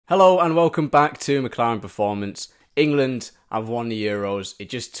Hello and welcome back to McClaren Performance. England have won the Euros. It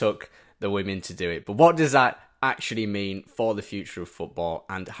just took the women to do it. But what does that actually mean for the future of football,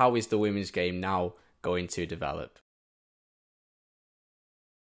 and how is the women's game now going to develop?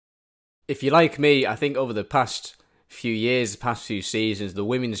 If you're like me, I think over the past few years, past few seasons, the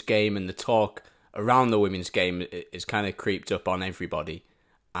women's game and the talk around the women's game is kind of creeped up on everybody.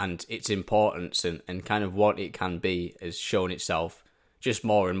 And its importance and kind of what it can be has shown itself just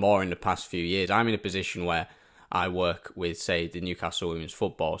more and more in the past few years. I'm in a position where I work with, say, the Newcastle women's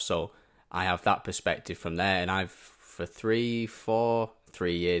football, so I have that perspective from there, and I've, for 3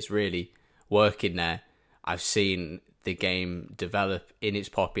 years really, working there, I've seen the game develop in its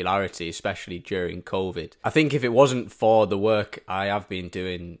popularity, especially during COVID. I think if it wasn't for the work I have been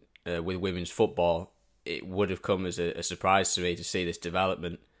doing with women's football, it would have come as a surprise to me to see this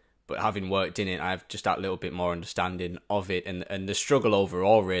development. But having worked in it, I have just that little bit more understanding of it and the struggle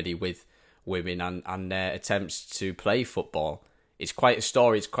overall, really, with women and their attempts to play football. It's quite a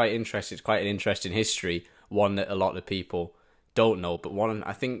story, it's quite interesting, it's quite an interesting history, one that a lot of people don't know, but one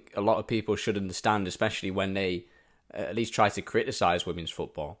I think a lot of people should understand, especially when they at least try to criticise women's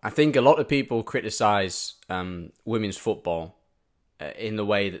football. I think a lot of people criticise women's football in the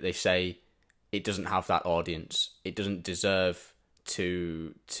way that they say it doesn't have that audience, it doesn't deserve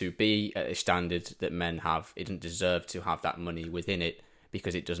to be at a standard that men have. It doesn't deserve to have that money within it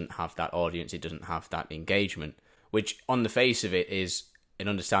because it doesn't have that audience, it doesn't have that engagement, which on the face of it is an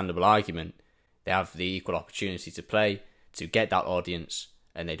understandable argument. They have the equal opportunity to play, to get that audience,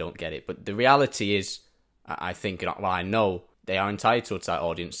 and they don't get it. But the reality is, I think, well, I know they are entitled to that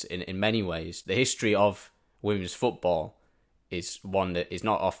audience in many ways. The history of women's football is one that is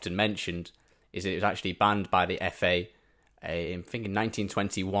not often mentioned, is it was actually banned by the FA I think in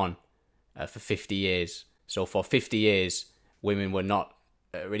 1921 for 50 years. So for 50 years, women were not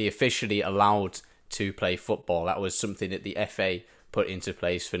really officially allowed to play football. That was something that the FA put into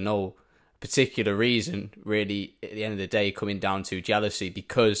place for no particular reason, really, at the end of the day, coming down to jealousy,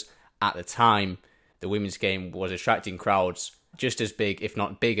 because at the time, the women's game was attracting crowds just as big, if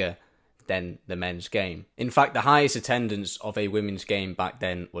not bigger, than the men's game. In fact, the highest attendance of a women's game back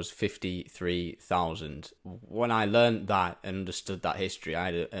then was 53,000. When I learned that and understood that history,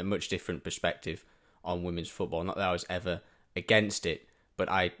 I had a much different perspective on women's football. Not that I was ever against it, but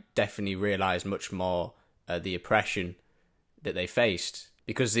I definitely realised much more the oppression that they faced.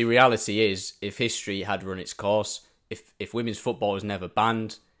 Because the reality is, if history had run its course, if women's football was never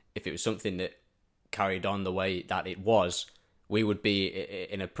banned, if it was something that carried on the way that it was, we would be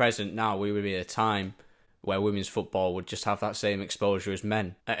in a present now, we would be at a time where women's football would just have that same exposure as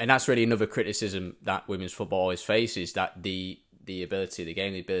men. And that's really another criticism that women's football always faces, that the ability of the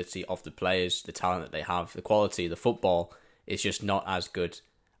game, the ability of the players, the talent that they have, the quality of the football is just not as good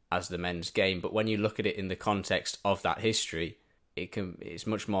as the men's game. But when you look at it in the context of that history, it's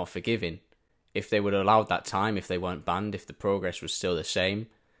much more forgiving. If they would have allowed that time, if they weren't banned, if the progress was still the same,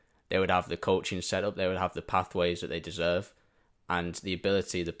 they would have the coaching set up, they would have the pathways that they deserve, and the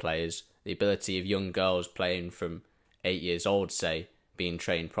ability of the players, the ability of young girls playing from 8 years old, say, being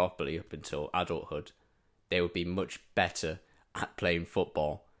trained properly up until adulthood, they would be much better at playing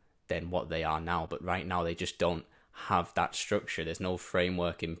football than what they are now. But right now, they just don't have that structure. There's no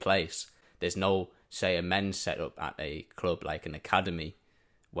framework in place. There's no, say, a men's set up at a club like an academy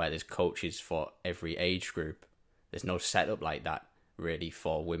where there's coaches for every age group. There's no setup like that, really,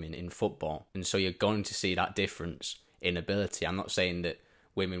 for women in football. And so you're going to see that difference in ability. I'm not saying that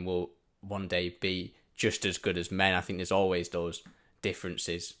women will one day be just as good as men. I think there's always those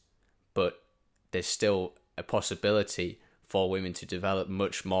differences, but there's still a possibility for women to develop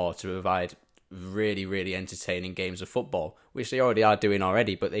much more, to provide really, really entertaining games of football, which they already are doing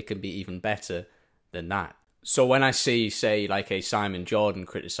already, but they can be even better than that. So when I see, say, like a Simon Jordan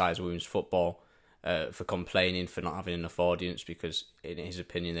criticise women's football for complaining for not having enough audience, because in his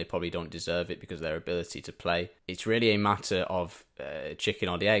opinion they probably don't deserve it because of their ability to play, it's really a matter of chicken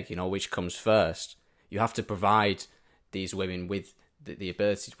or the egg, which comes first. You have to provide these women with the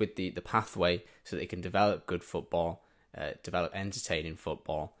abilities, with the pathway, so that they can develop good football, develop entertaining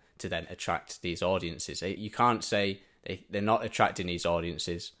football, to then attract these audiences. You can't say they're not attracting these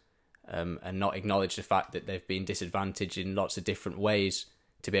audiences and not acknowledge the fact that they've been disadvantaged in lots of different ways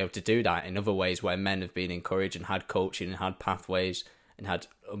to be able to do that, in other ways where men have been encouraged and had coaching and had pathways and had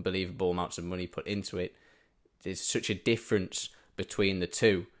unbelievable amounts of money put into it. There's such a difference between the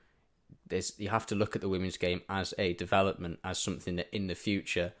two. You have to look at the women's game as a development, as something that in the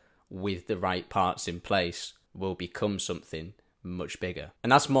future, with the right parts in place, will become something much bigger.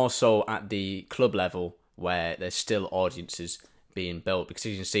 And that's more so at the club level, where there's still audiences being built, because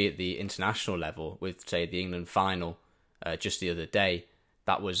you can see at the international level with, say, the England final just the other day,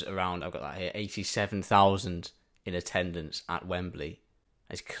 that was around, I've got that here, 87,000 in attendance at Wembley.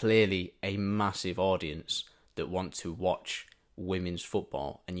 It's clearly a massive audience that want to watch women's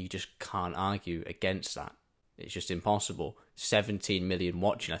football, and you just can't argue against that. It's just impossible. 17 million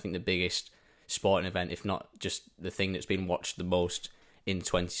watching. I think the biggest sporting event, if not just the thing that's been watched the most in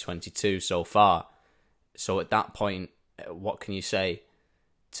 2022 so far. So at that point, what can you say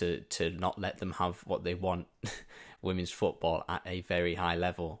to not let them have what they want? Women's football at a very high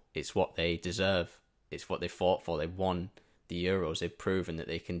level. It's what they deserve. It's what they fought for. They won the Euros. They've proven that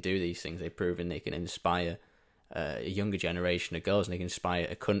they can do these things. They've proven they can inspire a younger generation of girls, and they can inspire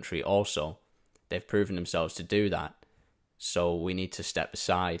a country also. They've proven themselves to do that. So we need to step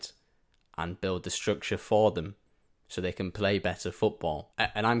aside and build the structure for them so they can play better football.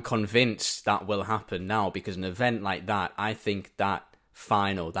 And I'm convinced that will happen now, because an event like that, I think that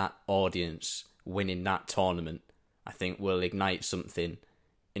final, that audience winning that tournament, I think will ignite something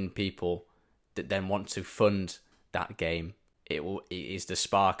in people that then want to fund that game. It is the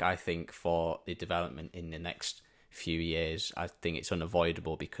spark, I think, for the development in the next few years. I think it's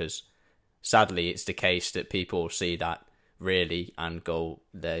unavoidable, because sadly it's the case that people see that really and go,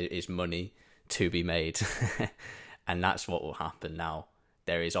 there is money to be made. And that's what will happen now.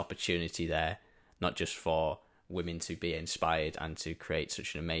 There is opportunity there, not just for women to be inspired and to create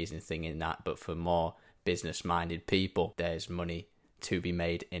such an amazing thing in that, but for more business-minded people, there's money to be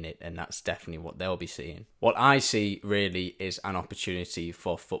made in it, and that's definitely what they'll be seeing. What I see really is an opportunity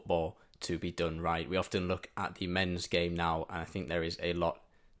for football to be done right. We often look at the men's game now, and I think there is a lot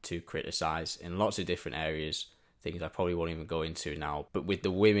to criticise in lots of different areas, things I probably won't even go into now. But with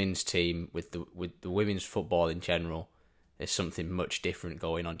the women's team, with the women's football in general, there's something much different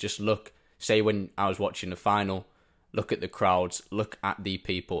going on. Just look, say when I was watching the final, look at the crowds, look at the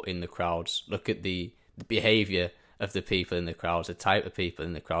people in the crowds, look at the behaviour of the people in the crowds, the type of people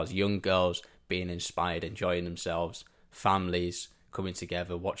in the crowds, young girls being inspired, enjoying themselves, families coming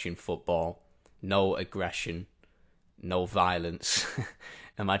together, watching football, no aggression, no violence.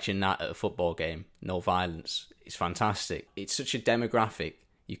 Imagine that at a football game, no violence. It's fantastic. It's such a demographic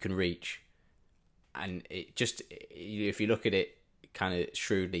you can reach. And it just, if you look at it kind of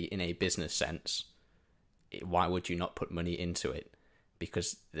shrewdly in a business sense, why would you not put money into it?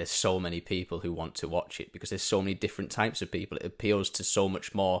 Because there's so many people who want to watch it, because there's so many different types of people. It appeals to so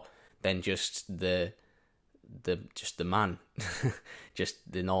much more than just the man,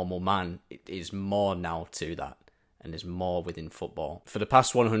 just the normal man. It is more now to that, and there's more within football. For the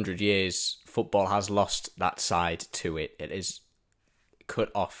past 100 years, football has lost that side to it. It has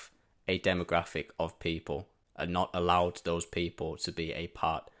cut off a demographic of people and not allowed those people to be a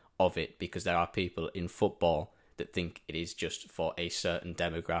part of it, because there are people in football that think it is just for a certain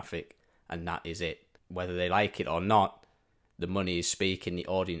demographic, and that is it. Whether they like it or not, the money is speaking, the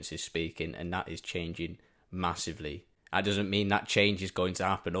audience is speaking, and that is changing massively. That doesn't mean that change is going to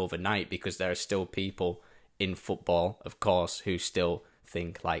happen overnight, because there are still people in football, of course, who still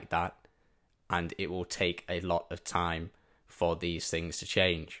think like that, and it will take a lot of time for these things to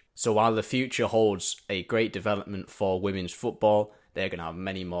change. So while the future holds a great development for women's football, they're going to have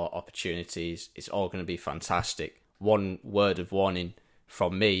many more opportunities. It's all going to be fantastic. One word of warning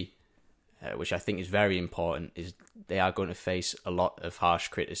from me, which I think is very important, is they are going to face a lot of harsh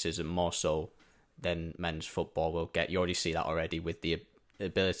criticism, more so than men's football will get. You already see that already with the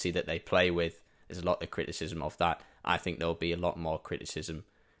ability that they play with. There's a lot of criticism of that. I think there'll be a lot more criticism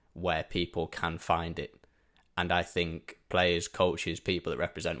where people can find it. And I think players, coaches, people that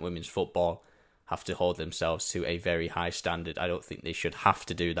represent women's football have to hold themselves to a very high standard. I don't think they should have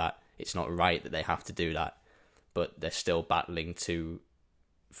to do that. It's not right that they have to do that. But they're still battling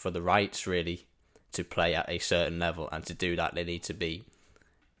for the rights, really, to play at a certain level. And to do that, they need to be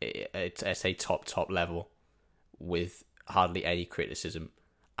at a top level with hardly any criticism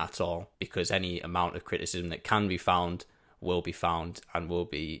at all. Because any amount of criticism that can be found will be found and will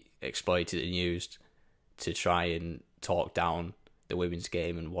be exploited and used to try and talk down the women's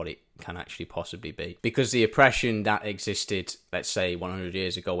game and what it can actually possibly be. Because the oppression that existed, let's say 100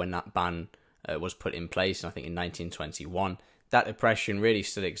 years ago when that ban was put in place, and I think in 1921, that oppression really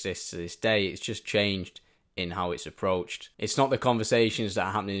still exists to this day. It's just changed in how it's approached. It's not the conversations that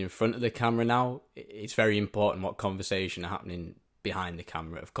are happening in front of the camera now. It's very important what conversations are happening behind the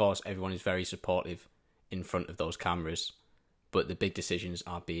camera. Of course, everyone is very supportive in front of those cameras, but the big decisions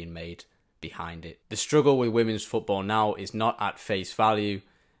are being made behind it. The struggle with women's football now is not at face value.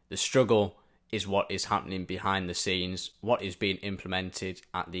 The struggle is what is happening behind the scenes, what is being implemented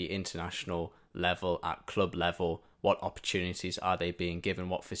at the international level, at club level, What opportunities are they being given?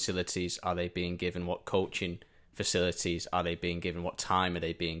 What facilities are they being given? What coaching facilities are they being given? What time are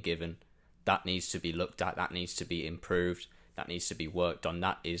they being given? That needs to be looked at. That needs to be improved. That needs to be worked on.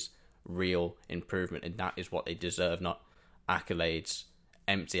 That is real improvement, and that is what they deserve, not accolades,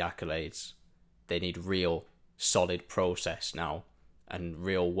 empty accolades. They need real, solid process now, and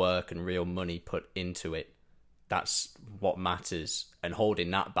real work and real money put into it. That's what matters, and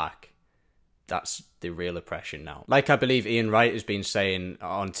holding that back, that's the real oppression now. Like I believe Ian Wright has been saying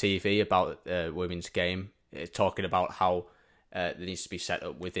on TV about women's game, talking about how there needs to be set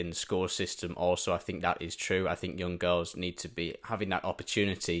up within the school system. Also, I think that is true. I think young girls need to be having that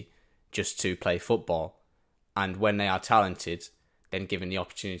opportunity just to play football, and when they are talented, then given the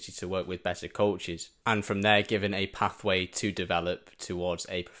opportunity to work with better coaches, and from there given a pathway to develop towards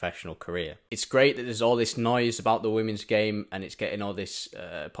a professional career. It's great that there's all this noise about the women's game and it's getting all this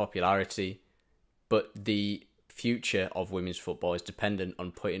popularity, but the future of women's football is dependent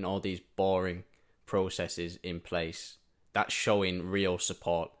on putting all these boring processes in place. That's showing real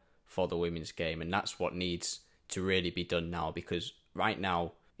support for the women's game, and that's what needs to really be done now, because right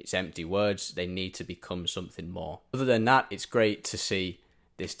now it's empty words. They need to become something more. Other than that, it's great to see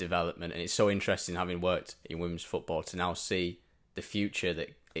this development, and it's so interesting, having worked in women's football, to now see the future that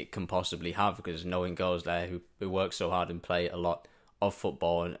it can possibly have, because knowing girls there who work so hard and play a lot of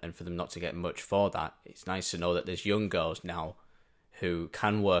football, and for them not to get much for that, it's nice to know that there's young girls now who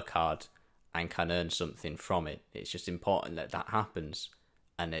can work hard and can earn something from it. It's just important that that happens,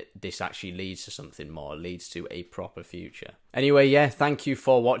 and this actually leads to something more, leads to a proper future. Anyway, yeah, thank you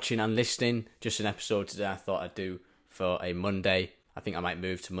for watching and listening. Just an episode today I thought I'd do for a Monday. I think I might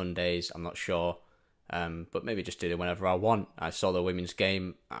move to Mondays, I'm not sure. But maybe just do it whenever I want. I saw the women's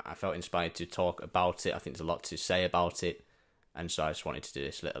game, I felt inspired to talk about it. I think there's a lot to say about it, and so I just wanted to do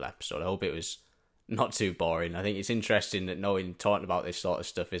this little episode. I hope it was not too boring. I think it's interesting that talking about this sort of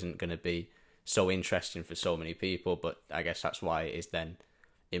stuff isn't going to be so interesting for so many people, but I guess that's why it is then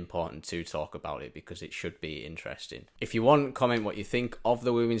important to talk about it, because it should be interesting. If you want, comment what you think of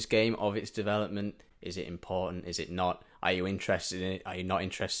the women's game, of its development. Is it important? Is it not? Are you interested in it? Are you not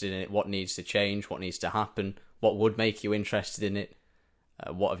interested in it? What needs to change? What needs to happen? What would make you interested in it?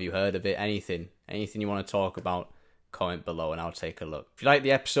 What have you heard of it? Anything you want to talk about, comment below and I'll take a look. If you like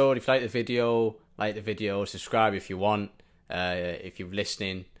the episode, if you like the video, subscribe if you want. If you're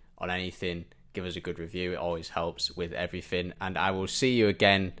listening on anything, give us a good review. It always helps with everything. And I will see you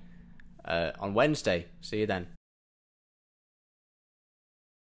again on Wednesday. See you then.